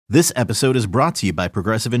This episode is brought to you by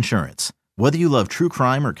Progressive Insurance. Whether you love true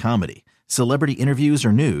crime or comedy, celebrity interviews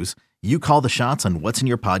or news, you call the shots on what's in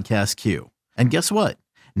your podcast queue. And guess what?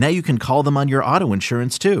 Now you can call them on your auto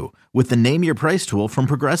insurance too with the Name Your Price tool from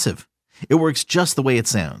Progressive. It works just the way it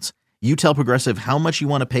sounds. You tell Progressive how much you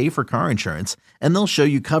want to pay for car insurance, and they'll show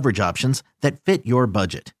you coverage options that fit your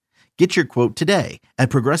budget. Get your quote today at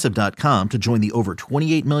Progressive.com to join the over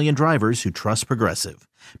 28 million drivers who trust Progressive.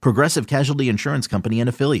 Progressive Casualty Insurance Company and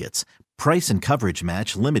Affiliates. Price and coverage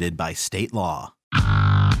match limited by state law.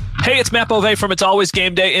 Hey, it's Matt Bove from It's Always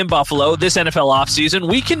Game Day in Buffalo. This NFL offseason,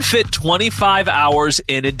 we can fit 25 hours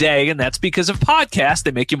in a day, and that's because of podcasts.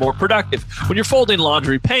 They make you more productive. When you're folding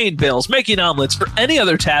laundry, paying bills, making omelets, for any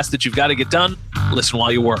other task that you've got to get done, listen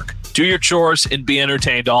while you work. Do your chores and be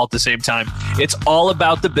entertained all at the same time. It's all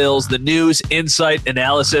about the Bills, the news, insight,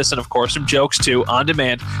 analysis, and of course some jokes too, on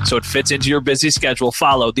demand, so it fits into your busy schedule.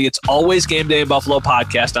 Follow the It's Always Game Day in Buffalo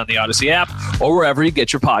podcast on the Odyssey app or wherever you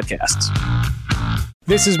get your podcasts.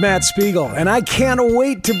 This is Matt Spiegel, and I can't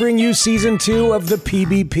wait to bring you Season 2 of the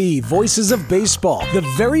PBP, Voices of Baseball. The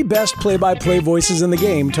very best play-by-play voices in the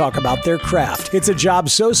game talk about their craft. It's a job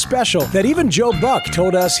so special that even Joe Buck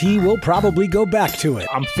told us he will probably go back to it.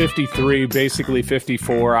 I'm 53, basically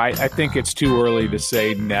 54. I think it's too early to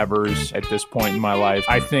say nevers at this point in my life.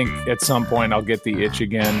 I think at some point I'll get the itch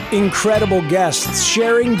again. Incredible guests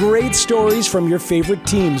sharing great stories from your favorite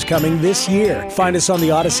teams coming this year. Find us on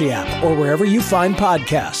the Odyssey app or wherever you find podcasts.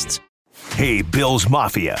 Hey, Bills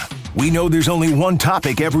Mafia. We know there's only one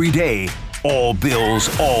topic every day. All Bills,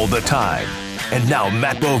 all the time. And now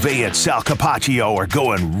Matt Bove and Sal Capaccio are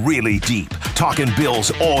going really deep, talking Bills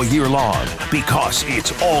all year long, because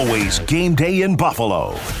it's always game day in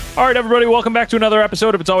Buffalo. All right, everybody, welcome back to another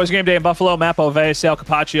episode of It's Always Game Day in Buffalo. Matt Bove, Sal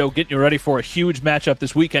Capaccio, getting you ready for a huge matchup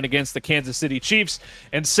this weekend against the Kansas City Chiefs.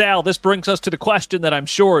 And Sal, this brings us to the question that I'm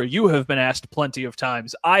sure you have been asked plenty of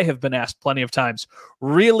times. I have been asked plenty of times,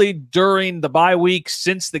 really during the bye week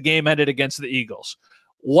since the game ended against the Eagles.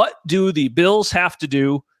 What do the Bills have to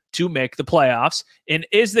do to make the playoffs? And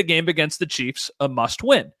is the game against the Chiefs a must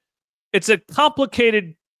win? It's a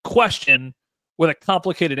complicated question with a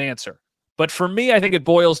complicated answer. But for me, I think it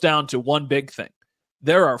boils down to one big thing.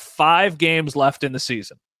 There are 5 games left in the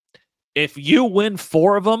season. If you win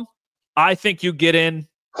 4 of them, I think you get in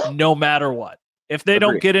no matter what. If they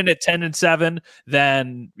don't get in at 10-7,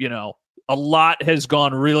 then, a lot has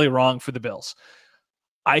gone really wrong for the Bills.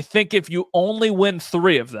 I think if you only win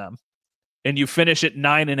 3 of them and you finish at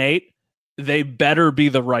 9-8, they better be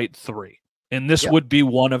the right 3. And this would be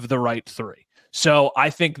one of the right 3. So I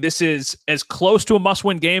think this is as close to a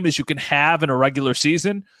must-win game as you can have in a regular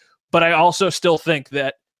season. But I also still think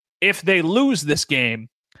that if they lose this game,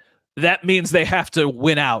 that means they have to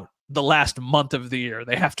win out the last month of the year.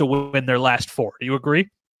 They have to win their last 4. Do you agree?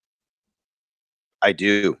 I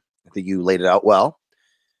do. I think you laid it out well.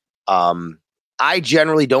 I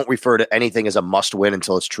generally don't refer to anything as a must-win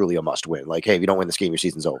until it's truly a must-win. Like, hey, if you don't win this game, your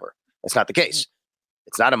season's over. That's not the case.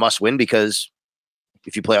 It's not a must-win because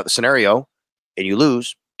if you play out the scenario and you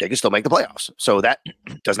lose, they can still make the playoffs. So that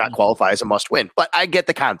does not qualify as a must-win. But I get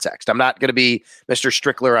the context. I'm not going to be Mr.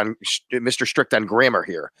 Strict on grammar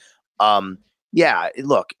here.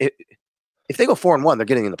 Look, if they go 4-1, they're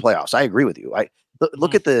getting in the playoffs. I agree with you.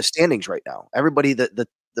 Look at the standings right now. Everybody, the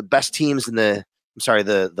best teams in the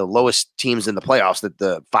lowest teams in the playoffs, that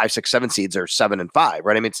the 5, 6, 7 seeds are 7-5,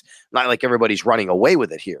 right? I mean, it's not like everybody's running away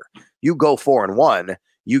with it here. You go 4-1,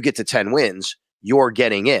 you get to 10 wins, you're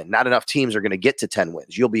getting in. Not enough teams are going to get to 10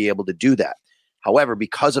 wins. You'll be able to do that. However,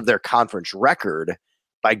 because of their conference record,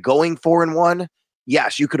 by going 4-1,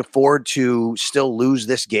 yes, you could afford to still lose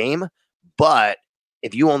this game. But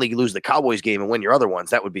if you only lose the Cowboys game and win your other ones,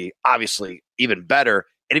 that would be obviously even better.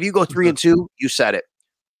 And if you go 3-2, you said it.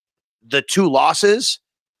 The 2 losses,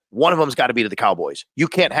 one of them's got to be to the Cowboys. You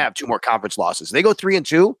can't have 2 more conference losses. They go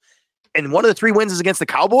 3-2, and one of the 3 wins is against the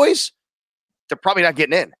Cowboys. They're probably not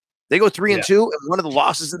getting in. They go 3-2, and one of the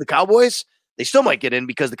losses to the Cowboys, they still might get in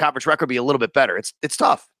because the conference record will be a little bit better. It's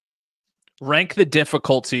tough. Rank the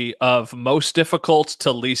difficulty of most difficult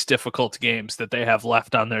to least difficult games that they have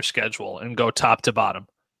left on their schedule and go top to bottom.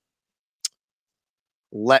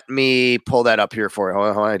 Let me pull that up here for you.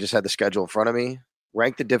 Hold on. I just had the schedule in front of me.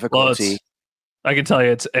 Rank the difficulty. I can tell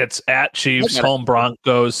you it's at Chiefs, home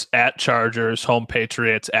Broncos, at Chargers, home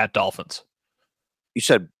Patriots, at Dolphins. You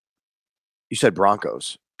said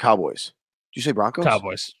Broncos, Cowboys. Did you say Broncos?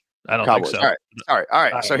 Cowboys. I don't Cowboys. think so. All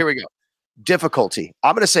right. So here we go. Difficulty.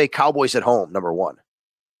 I'm going to say Cowboys at home, number 1.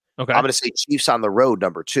 Okay. I'm going to say Chiefs on the road,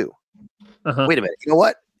 number 2. Wait a minute. You know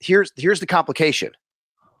what? Here's the complication.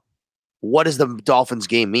 What does the Dolphins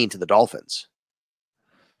game mean to the Dolphins?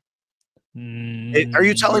 Are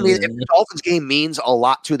you telling me if the Dolphins game means a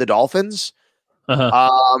lot to the Dolphins?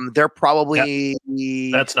 They're probably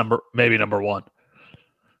that's maybe number one.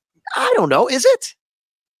 I don't know. Is it?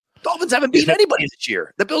 Dolphins haven't beaten anybody this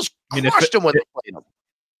year. The Bills crushed them when they played them.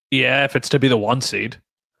 Yeah, if it's to be the one seed.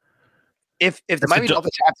 If the Miami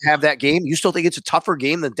Dolphins have to have that game, you still think it's a tougher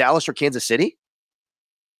game than Dallas or Kansas City?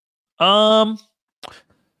 That's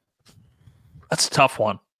a tough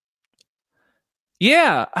one.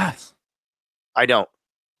 Yeah. I don't.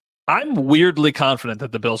 I'm weirdly confident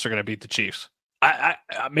that the Bills are going to beat the Chiefs.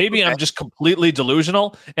 Maybe I'm just completely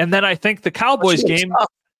delusional. And then I think the Cowboys game.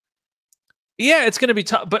 Yeah, it's going to be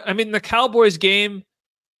tough. But I mean, the Cowboys game,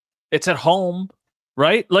 it's at home,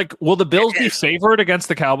 right? Like, will the Bills be favored against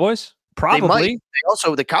the Cowboys? Probably.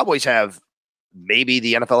 The Cowboys have maybe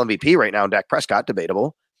the NFL MVP right now, Dak Prescott,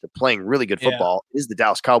 debatable. They're playing really good football. It is the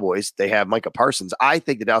Dallas Cowboys. They have Micah Parsons. I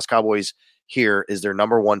think the Dallas Cowboys here is their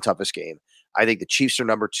number one toughest game. I think the Chiefs are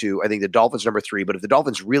number two. I think the Dolphins number three. But if the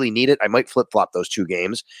Dolphins really need it, I might flip-flop those two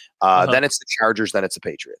games. Then it's the Chargers. Then it's the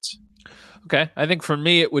Patriots. Okay. I think for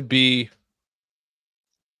me, it would be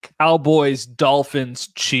Cowboys, Dolphins,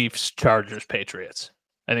 Chiefs, Chargers, Patriots.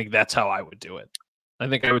 I think that's how I would do it. I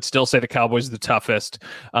think I would still say the Cowboys are the toughest.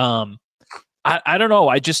 I don't know.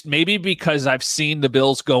 I just maybe because I've seen the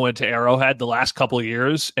Bills go into Arrowhead the last couple of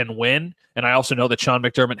years and win. And I also know that Sean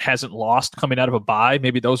McDermott hasn't lost coming out of a bye.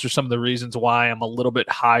 Maybe those are some of the reasons why I'm a little bit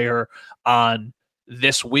higher on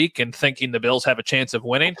this week and thinking the Bills have a chance of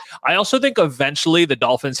winning. I also think eventually the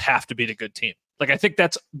Dolphins have to beat a good team. Like, I think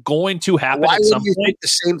that's going to happen at some point. Think the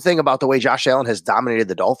same thing about the way Josh Allen has dominated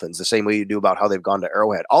the Dolphins, the same way you do about how they've gone to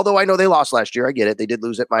Arrowhead. Although I know they lost last year. I get it. They did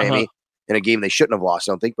lose at Miami in a game they shouldn't have lost,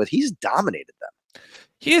 I don't think, but he's dominated them.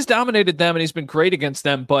 He has dominated them, and he's been great against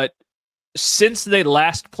them. But since they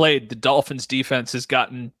last played, the Dolphins' defense has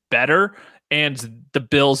gotten better, and the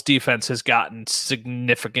Bills' defense has gotten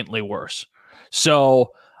significantly worse.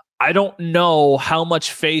 So I don't know how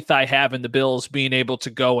much faith I have in the Bills being able to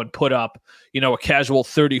go and put up, a casual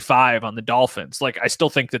 35 on the Dolphins. Like, I still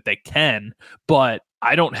think that they can, but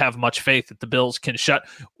I don't have much faith that the Bills can shut.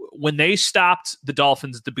 When they stopped the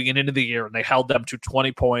Dolphins at the beginning of the year and they held them to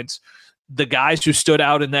 20 points, the guys who stood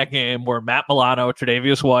out in that game were Matt Milano,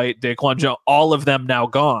 Tre'Davious White, Daquan Jones, all of them now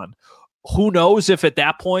gone. Who knows if at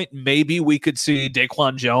that point maybe we could see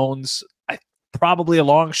Daquan Jones, probably a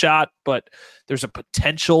long shot, but there's a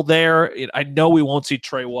potential there. I know we won't see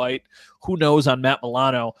Trey White. Who knows on Matt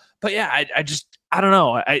Milano? But yeah, I don't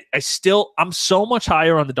know. I'm so much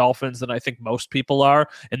higher on the Dolphins than I think most people are.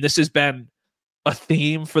 And this has been a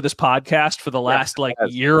theme for this podcast for the last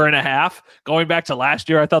year and a half. Going back to last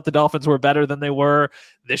year, I thought the Dolphins were better than they were.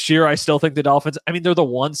 This year, I still think the Dolphins, they're the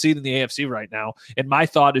one seed in the AFC right now. And my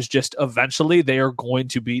thought is just eventually they are going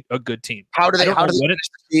to beat a good team. How do they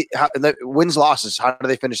the wins, losses? How do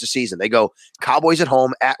they finish the season? They go Cowboys at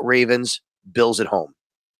home, at Ravens, Bills at home.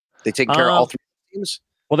 They take care of all three teams.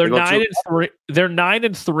 Well, they're 9-3. They're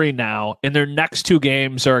 9-3 now, and their next two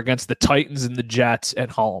games are against the Titans and the Jets at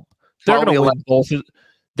home. They're going to win both.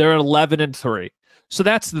 They're 11-3. So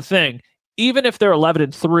that's the thing. Even if they're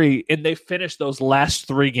 11-3 and they finish those last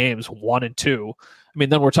three games 1-2,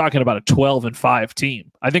 then we're talking about a 12-5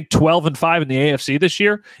 team. I think 12-5 in the AFC this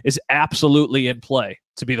year is absolutely in play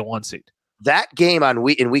to be the one seed. That game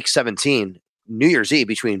in week 17, New Year's Eve,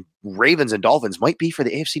 between Ravens and Dolphins might be for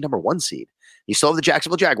the AFC number one seed. You still have the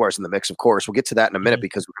Jacksonville Jaguars in the mix, of course. We'll get to that in a minute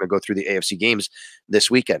because we're going to go through the AFC games this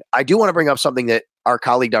weekend. I do want to bring up something that our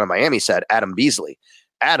colleague down in Miami said, Adam Beasley.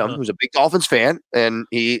 Adam, who's a big Dolphins fan, and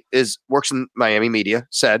he works in Miami media,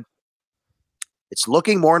 said, it's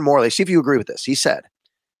looking more and more, let's see if you agree with this. He said,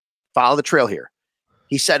 follow the trail here.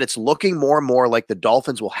 He said it's looking more and more like the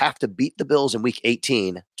Dolphins will have to beat the Bills in week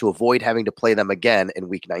 18 to avoid having to play them again in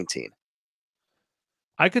week 19.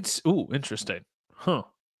 Interesting. Huh.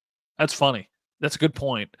 That's funny. That's a good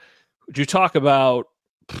point. Would you talk about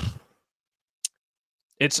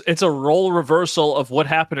it's a role reversal of what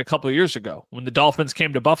happened a couple of years ago when the Dolphins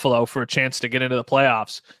came to Buffalo for a chance to get into the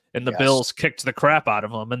playoffs and the Bills kicked the crap out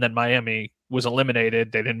of them, and then Miami was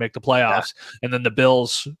eliminated. They didn't make the playoffs. And then the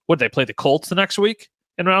Bills, what did they play the Colts the next week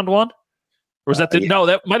in round one? Or was that no,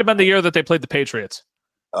 that might have been the year that they played the Patriots.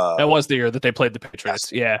 That was the year that they played the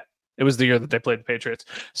Patriots. Yeah. It was the year that they played the Patriots.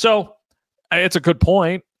 So it's a good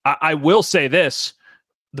point. I will say this.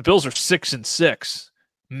 The Bills are 6-6.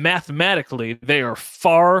 Mathematically, they're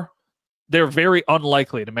very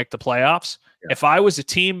unlikely to make the playoffs. Yeah. If I was a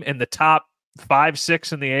team in the top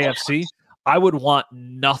 5-6 in the AFC, I would want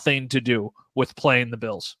nothing to do with playing the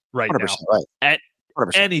Bills right now. Right. At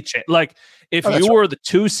 100%. Any chance. Like, if you were the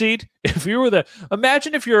 2 seed,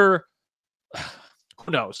 imagine if you're,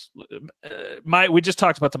 who knows? We just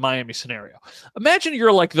talked about the Miami scenario. Imagine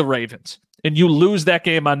you're like the Ravens and you lose that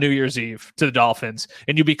game on New Year's Eve to the Dolphins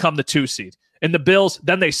and you become the 2 seed. And the Bills,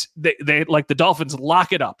 then they like the Dolphins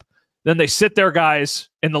lock it up. Then they sit their guys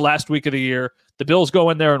in the last week of the year. The Bills go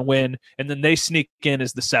in there and win, and then they sneak in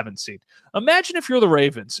as the 7th seed. Imagine if you're the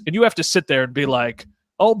Ravens and you have to sit there and be like,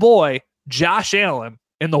 oh boy, Josh Allen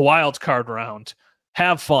in the wild card round.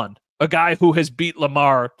 Have fun. A guy who has beat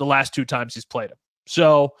Lamar the last 2 times he's played him.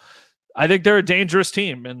 So I think they're a dangerous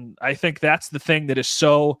team, and I think that's the thing that is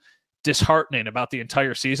so disheartening about the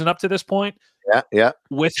entire season up to this point. Yeah.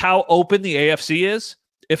 With how open the AFC is,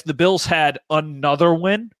 if the Bills had another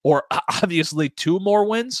win or obviously 2 more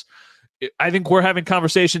wins, I think we're having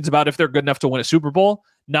conversations about if they're good enough to win a Super Bowl,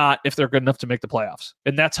 not if they're good enough to make the playoffs.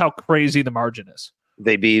 And that's how crazy the margin is.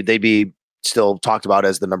 They'd be still talked about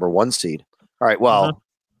as the number 1 seed. All right, well,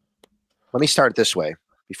 let me start this way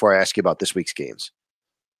before I ask you about this week's games.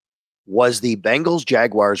 Was the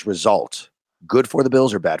Bengals-Jaguars result good for the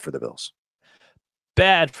Bills or bad for the Bills?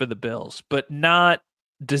 Bad for the Bills, but not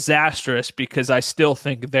disastrous, because I still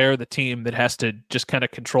think they're the team that has to just kind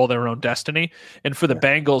of control their own destiny. And for the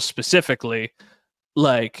Bengals specifically,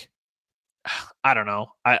 like, I don't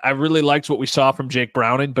know. I really liked what we saw from Jake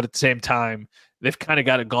Browning, but at the same time, they've kind of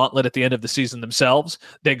got a gauntlet at the end of the season themselves.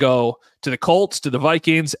 They go to the Colts, to the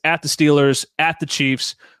Vikings, at the Steelers, at the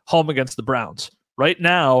Chiefs, home against the Browns. Right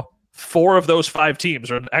now, 4 of those 5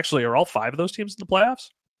 teams are all 5 of those teams in the playoffs?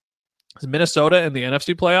 Is Minnesota in the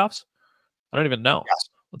NFC playoffs? I don't even know. Yes.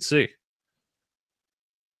 Let's see.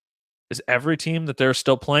 Is every team that they're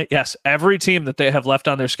still playing? Yes, every team that they have left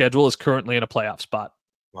on their schedule is currently in a playoff spot.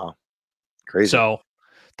 Wow. Crazy. So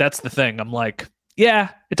that's the thing. I'm like, yeah,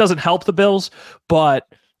 it doesn't help the Bills, but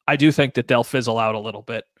I do think that they'll fizzle out a little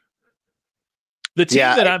bit. The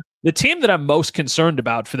team that I'm most concerned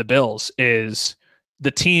about for the Bills is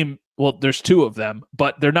the team. Well, there's 2 of them,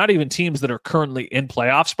 but they're not even teams that are currently in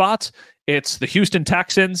playoff spots. It's the Houston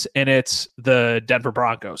Texans and it's the Denver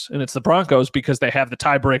Broncos. And it's the Broncos because they have the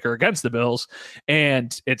tiebreaker against the Bills,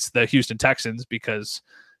 and it's the Houston Texans because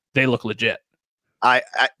they look legit.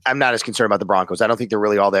 I'm not as concerned about the Broncos. I don't think they're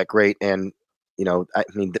really all that great. And,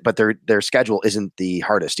 but their schedule isn't the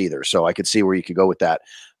hardest either. So I could see where you could go with that.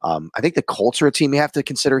 I think the Colts are a team you have to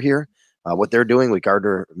consider here, what they're doing with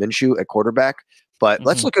Gardner Minshew at quarterback. But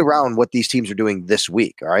let's look around what these teams are doing this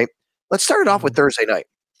week. All right. Let's start it off with Thursday night.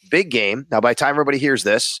 Big game. Now, by the time everybody hears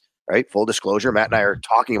this, right, full disclosure, Matt and I are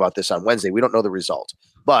talking about this on Wednesday. We don't know the result,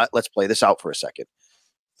 but let's play this out for a second.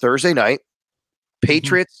 Thursday night,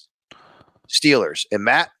 Patriots, Steelers. And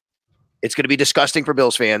Matt, it's going to be disgusting for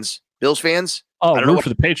Bills fans. Bills fans? Oh, root for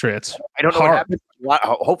the Patriots. I don't know what happened.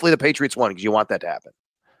 Hopefully the Patriots won because you want that to happen.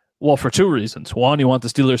 Well, for 2 reasons. 1, you want the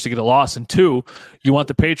Steelers to get a loss, and 2, you want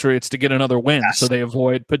the Patriots to get another win, so they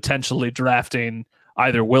avoid potentially drafting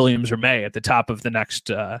either Williams or May at the top of the next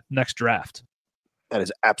draft. That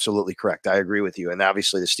is absolutely correct. I agree with you. And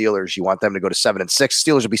obviously the Steelers, you want them to go to 7-6.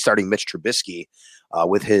 Steelers will be starting Mitch Trubisky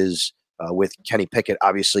with Kenny Pickett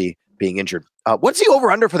obviously being injured. What's the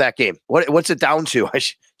over-under for that game? What's it down to?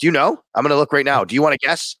 Do you know? I'm going to look right now. Do you want to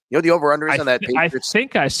guess? You know the over-under is on that Patriots? I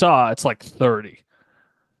think I saw it's like 30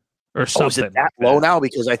 or something. Is it that low now?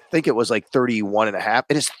 Because I think it was like 31.5.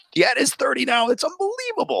 It is. Yeah, it is 30 now. It's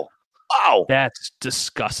unbelievable. Wow. That's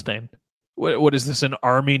disgusting. What is this, an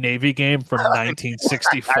Army-Navy game from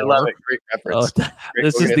 1964? I love it. Great reference.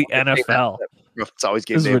 This is the NFL. It's always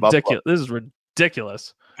This is ridiculous. This is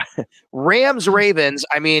ridiculous. Rams-Ravens.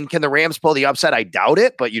 I mean, can the Rams pull the upset? I doubt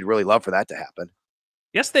it, but you'd really love for that to happen.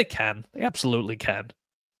 Yes, they can. They absolutely can.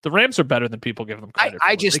 The Rams are better than people give them credit for.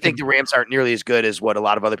 I just think the Rams aren't nearly as good as what a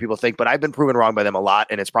lot of other people think, but I've been proven wrong by them a lot,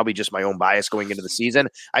 and it's probably just my own bias going into the season.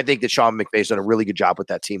 I think that Sean McVay's done a really good job with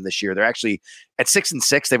that team this year. They're actually at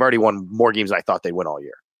 6-6. They've already won more games than I thought they'd win all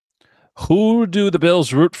year. Who do the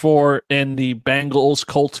Bills root for in the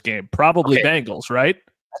Bengals-Colts game? Probably Bengals, right?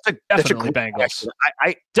 Definitely Bengals.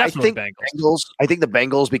 I think Bengals. I think the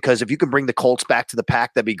Bengals, because if you can bring the Colts back to the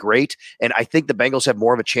pack, that'd be great. And I think the Bengals have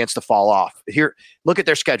more of a chance to fall off. Here, look at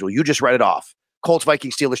their schedule. You just read it off. Colts,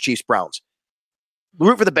 Vikings, Steelers, Chiefs, Browns.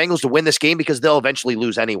 Root for the Bengals to win this game because they'll eventually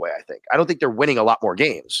lose anyway, I think. I don't think they're winning a lot more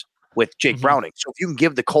games with Jake Browning. So if you can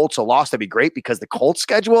give the Colts a loss, that'd be great because the Colts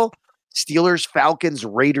schedule, Steelers, Falcons,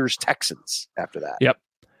 Raiders, Texans after that. Yep.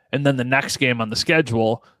 And then the next game on the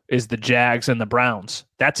schedule is the Jags and the Browns.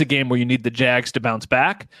 That's a game where you need the Jags to bounce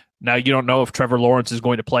back. Now, you don't know if Trevor Lawrence is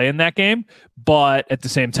going to play in that game, but at the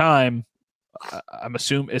same time, I'm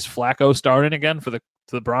assuming, is Flacco starting again for the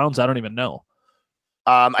Browns? I don't even know.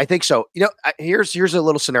 I think so. Here's a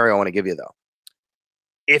little scenario I want to give you, though.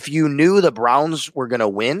 If you knew the Browns were going to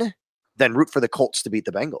win, then root for the Colts to beat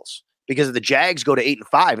the Bengals. Because if the Jags go to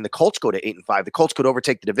 8-5 and the Colts go to 8-5, the Colts could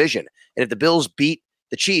overtake the division. And if the Bills beat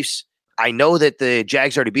the Chiefs, I know that the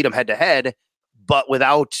Jags already beat them head to head, but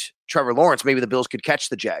without Trevor Lawrence, maybe the Bills could catch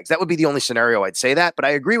the Jags. That would be the only scenario I'd say that. But I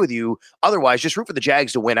agree with you. Otherwise, just root for the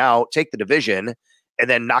Jags to win out, take the division, and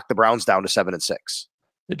then knock the Browns down to 7-6.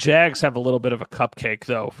 The Jags have a little bit of a cupcake,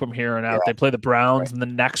 though, from here on out. They play the Browns, and the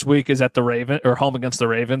next week is at the home against the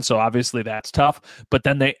Ravens. So obviously that's tough. But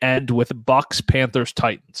then they end with Bucks, Panthers,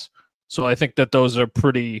 Titans. So I think that those are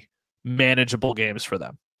pretty manageable games for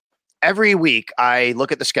them. Every week I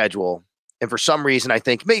look at the schedule, and for some reason I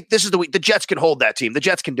think, mate, this is the week the Jets can hold that team. The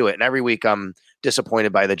Jets can do it. And every week I'm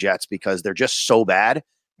disappointed by the Jets because they're just so bad.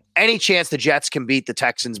 Any chance the Jets can beat the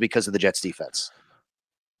Texans because of the Jets defense?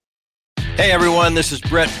 Hey everyone, this is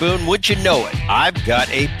Brett Boone. Would you know it? I've got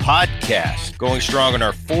a podcast going strong in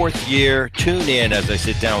our 4th year. Tune in as I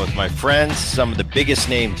sit down with my friends, some of the biggest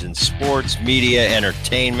names in sports, media,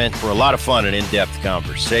 entertainment, for a lot of fun and in-depth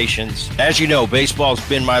conversations. As you know, baseball's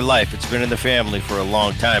been my life. It's been in the family for a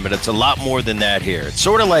long time, but it's a lot more than that here. It's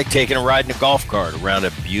sort of like taking a ride in a golf cart around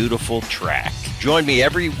a beautiful track. Join me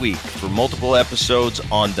every week for multiple episodes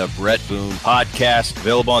on the Brett Boone Podcast,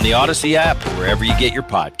 available on the Odyssey app or wherever you get your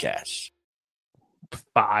podcasts.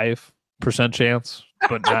 5% chance,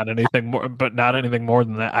 but not anything more. But not anything more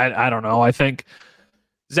than that. I don't know. I think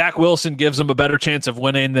Zach Wilson gives them a better chance of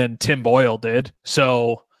winning than Tim Boyle did.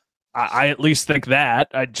 So I at least think that.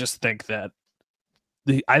 I just think that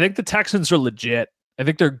I think the Texans are legit. I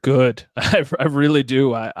think they're good. I really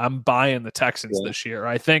do. I'm buying the Texans this year.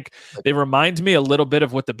 I think they remind me a little bit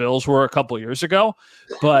of what the Bills were a couple years ago,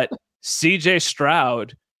 but CJ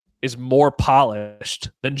Stroud is more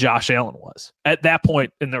polished than Josh Allen was at that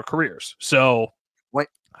point in their careers. So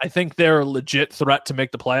I think they're a legit threat to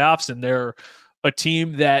make the playoffs, and they're a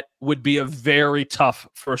team that would be a very tough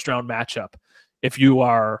first-round matchup if you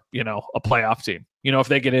are, a playoff team. If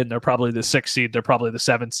they get in, they're probably the 6th seed. They're probably the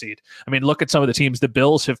 7th seed. I mean, look at some of the teams the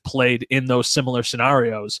Bills have played in those similar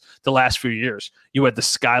scenarios the last few years. You had the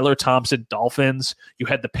Skylar Thompson Dolphins. You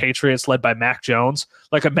had the Patriots led by Mac Jones.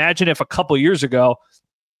 Like, imagine if a couple years ago,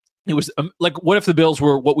 it was what if the Bills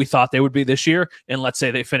were what we thought they would be this year, and let's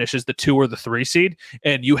say they finish as the 2 or the 3 seed,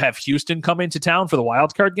 and you have Houston come into town for the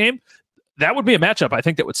wild card game? That would be a matchup I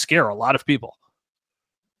think that would scare a lot of people.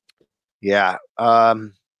 Yeah. I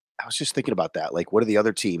was just thinking about that. Like, what are the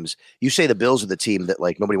other teams? You say the Bills are the team that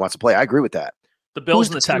nobody wants to play. I agree with that. The Bills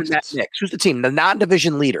and the Texans. Who's the team? The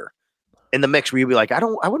non-division leader in the mix where you'd be like, I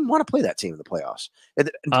wouldn't want to play that team in the playoffs.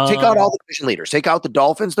 Take out all the division leaders. Take out the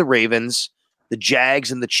Dolphins, the Ravens, the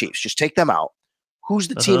Jags, and the Chiefs. Just take them out. Who's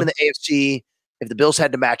the team in the AFC? If the Bills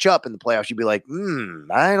had to match up in the playoffs, you'd be like,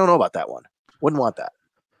 I don't know about that one. Wouldn't want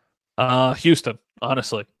that. Houston,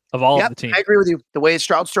 honestly, of all of the teams. I agree with you. The way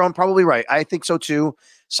Stroud's thrown, probably right. I think so too.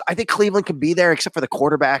 So I think Cleveland can be there except for the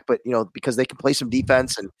quarterback, but because they can play some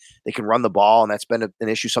defense and they can run the ball, and that's been an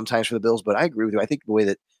issue sometimes for the Bills. But I agree with you. I think the way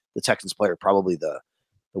that the Texans play are probably the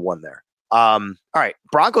one there. All right.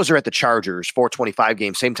 Broncos are at the Chargers, 4:25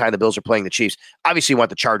 game, same time the Bills are playing the Chiefs. Obviously, you want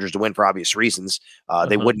the Chargers to win for obvious reasons.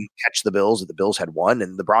 They wouldn't catch the Bills if the Bills had won,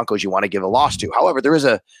 and the Broncos you want to give a loss to. However, there is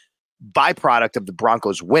a byproduct of the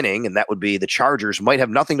Broncos winning, and that would be the Chargers might have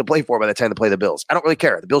nothing to play for by the time they play the Bills. I don't really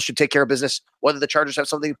care. The Bills should take care of business, whether the Chargers have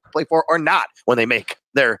something to play for or not when they make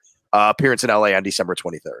their appearance in LA on December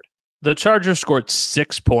 23rd. The Chargers scored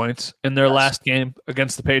 6 points in their last game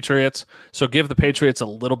against the Patriots. So give the Patriots a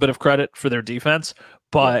little bit of credit for their defense.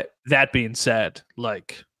 But that being said,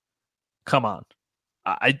 come on.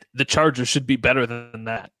 The Chargers should be better than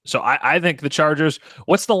that. So I think the Chargers,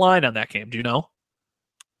 what's the line on that game? Do you know?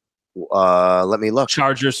 Let me look.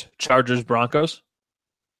 Chargers, Broncos.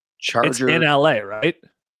 It's in LA, right?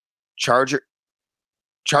 Chargers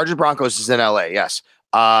Broncos is in LA. Yes.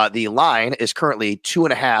 The line is currently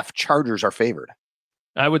 2.5. Chargers are favored.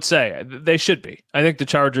 I would say they should be. I think the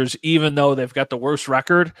Chargers, even though they've got the worst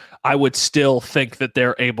record, I would still think that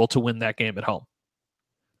they're able to win that game at home.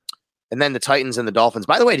 And then the Titans and the Dolphins.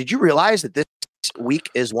 By the way, did you realize that this coming week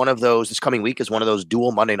is one of those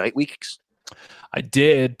dual Monday night weeks? I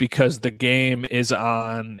did, because the game is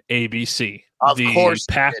on ABC. Of course.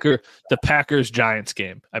 The Packers-Giants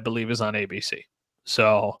game, I believe, is on ABC.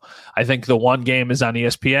 So I think the one game is on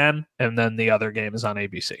ESPN, and then the other game is on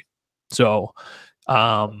ABC. So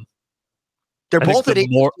they're both at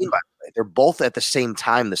 18, by the way. They're both at the same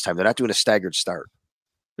time this time. They're not doing a staggered start.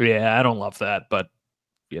 Yeah, I don't love that, but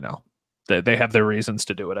they have their reasons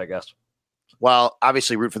to do it, I guess. Well,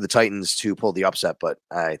 obviously root for the Titans to pull the upset, but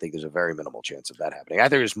I think there's a very minimal chance of that happening. I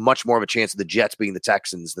think there's much more of a chance of the Jets beating the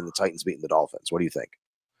Texans than the Titans beating the Dolphins. What do you think?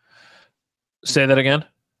 Say that again.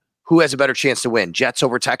 Who has a better chance to win? Jets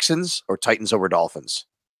over Texans or Titans over Dolphins?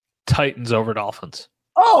 Titans over Dolphins.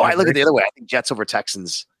 Oh, I look at the other way. I think Jets over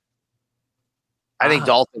Texans. I think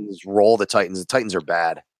Dolphins roll the Titans. The Titans are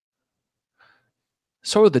bad.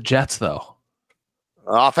 So are the Jets, though.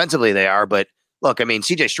 Offensively, they are. But look, I mean,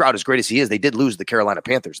 C.J. Stroud, as great as he is, they did lose the Carolina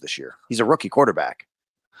Panthers this year. He's a rookie quarterback.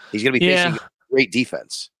 He's going to be facing a great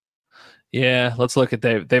defense. Yeah, let's look at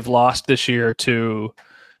they've lost this year to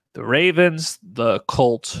the Ravens, the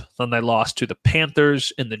Colts, then they lost to the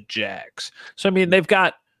Panthers and the Jags. So, I mean, they've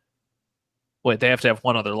got they have to have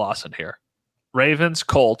one other loss in here. Ravens,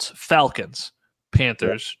 Colts, Falcons,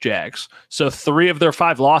 Panthers, Jags. So 3 of their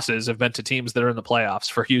 5 losses have been to teams that are in the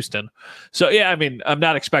playoffs for Houston. So, yeah, I mean, I'm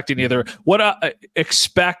not expecting either. What I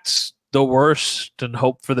expect the worst and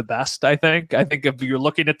hope for the best, I think. I think if you're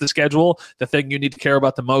looking at the schedule, the thing you need to care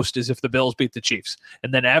about the most is if the Bills beat the Chiefs.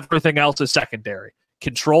 And then everything else is secondary.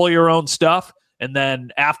 Control your own stuff, and then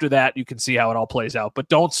after that, you can see how it all plays out. But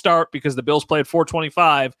don't start because the Bills play at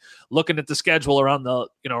 4:25, looking at the schedule around the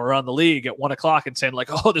league at 1:00 and saying like,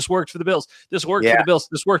 "Oh, this worked for the Bills. This worked for the Bills.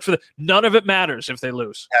 This worked for the." None of it matters if they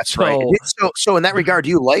lose. That's right. So in that regard, do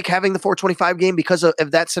you like having the 4:25 game because of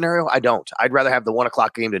that scenario? I don't. I'd rather have the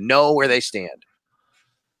 1:00 game to know where they stand.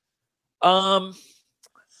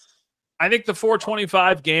 I think the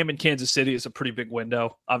 4:25 game in Kansas City is a pretty big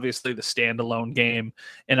window. Obviously, the standalone game.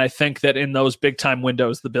 And I think that in those big-time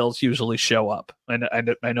windows, the Bills usually show up. And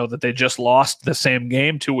I know that they just lost the same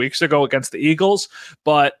game 2 weeks ago against the Eagles,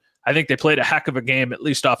 but I think they played a heck of a game, at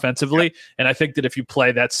least offensively. Yeah. And I think that if you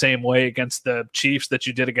play that same way against the Chiefs that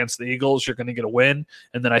you did against the Eagles, you're going to get a win.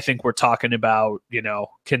 And then I think we're talking about,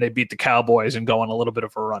 can they beat the Cowboys and go on a little bit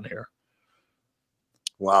of a run here?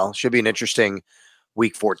 Well, should be an interesting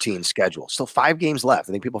Week 14 schedule. Still 5 games left.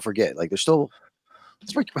 I think people forget. Like it's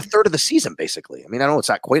like a third of the season, basically. I mean, I know it's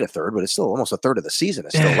not quite a third, but it's still almost a third of the season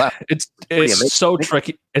is still left. It's so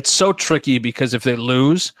tricky. It's so tricky because if they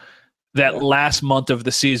lose, that last month of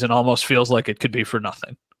the season almost feels like it could be for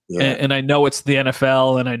nothing. Yeah. And I know it's the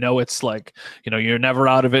NFL, and I know it's like, you're never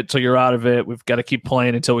out of it till you're out of it. We've got to keep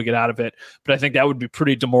playing until we get out of it. But I think that would be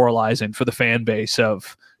pretty demoralizing for the fan base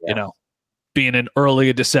of, being in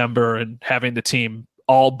early December and having the team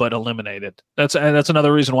all but eliminated. That's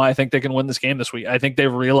another reason why I think they can win this game this week. I think they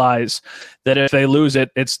realize that if they lose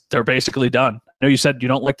it, they're basically done. I know you said you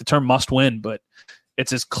don't like the term must win, but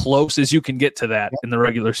it's as close as you can get to that in the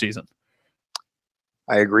regular season.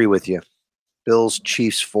 I agree with you. Bills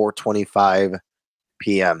Chiefs 4:25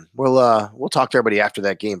 p.m. We'll talk to everybody after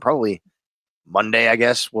that game. Probably Monday, I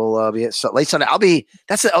guess. We'll be at late Sunday.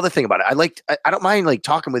 That's the other thing about it. I don't mind like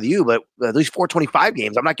talking with you, but these 4:25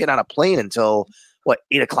 games, I'm not getting on a plane until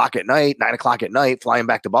 8 o'clock at night, 9 o'clock at night, flying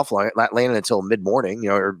back to Buffalo, not landing until mid-morning,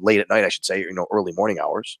 or late at night, I should say, early morning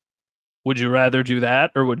hours. Would you rather do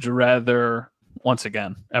that, or would you rather, once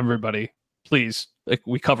again, everybody, please,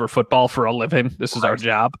 we cover football for a living. This is our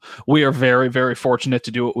job. We are very, very fortunate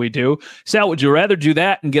to do what we do. Sal, would you rather do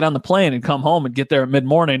that and get on the plane and come home and get there at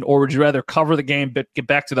mid-morning, or would you rather cover the game, but get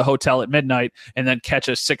back to the hotel at midnight and then catch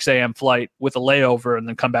a 6 a.m. flight with a layover and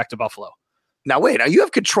then come back to Buffalo? Now, wait, you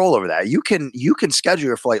have control over that. You can schedule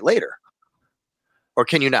your flight later, or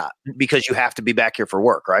can you not? Because you have to be back here for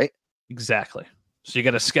work, right? Exactly. So you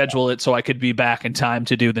got to schedule it so I could be back in time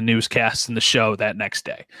to do the newscasts and the show that next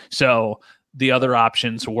day. So the other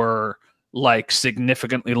options were like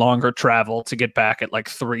significantly longer travel to get back at like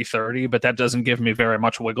 3:30, but that doesn't give me very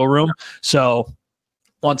much wiggle room. So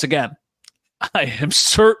once again, I am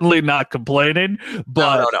certainly not complaining,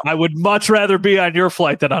 but no. I would much rather be on your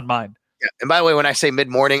flight than on mine. Yeah. And by the way, when I say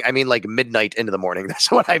mid-morning, I mean like midnight into the morning.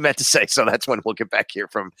 That's what I meant to say. So that's when we'll get back here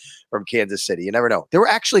from Kansas City. You never know. There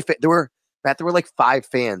were like 5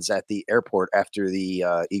 fans at the airport after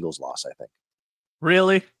the Eagles loss, I think.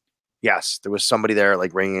 Really? Yes. There was somebody there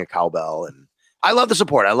like ringing a cowbell, and I love the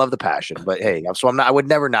support. I love the passion, but hey, I would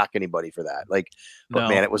never knock anybody for that.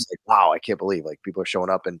 Man, it was like, wow, I can't believe like people are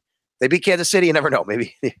showing up and they beat Kansas City. You never know.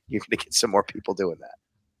 Maybe you're going to get some more people doing that.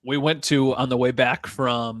 We went to, on the way back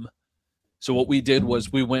from, so what we did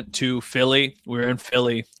was we went to Philly. We were in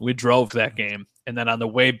Philly. We drove that game. And then on the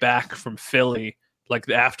way back from Philly, like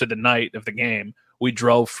after the night of the game, we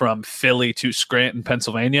drove from Philly to Scranton,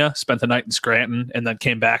 Pennsylvania, spent the night in Scranton, and then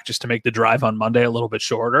came back just to make the drive on Monday a little bit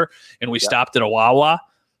shorter. And we stopped at a Wawa.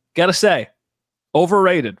 Gotta say,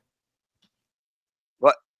 overrated.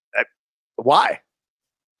 What? Why?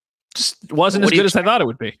 Just wasn't as good as I thought it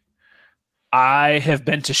would be. I have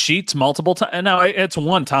been to Sheetz multiple times. And now it's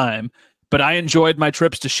one time. But I enjoyed my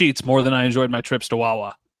trips to Sheetz more than I enjoyed my trips to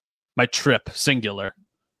Wawa. My trip, singular.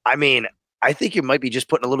 I mean, I think you might be just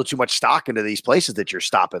putting a little too much stock into these places that you're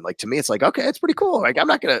stopping. Like, to me, it's like, okay, it's pretty cool. Like, I'm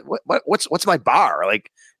not gonna. What's my bar?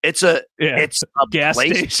 Like, it's a gas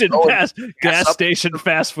station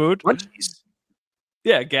fast food. Munchies.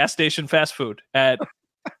 Yeah, gas station fast food at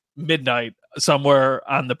midnight somewhere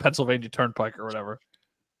on the Pennsylvania Turnpike or whatever.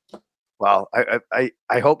 Well,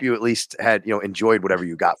 I hope you at least had enjoyed whatever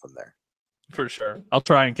you got from there. For sure, I'll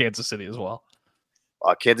try in Kansas City as well.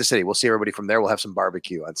 Kansas City. We'll see everybody from there. We'll have some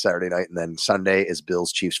barbecue on Saturday night, and then Sunday is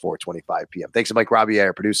Bills Chiefs 4:25 p.m. Thanks to Mike Robbie,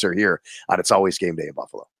 our producer here on It's Always Game Day in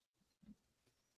Buffalo.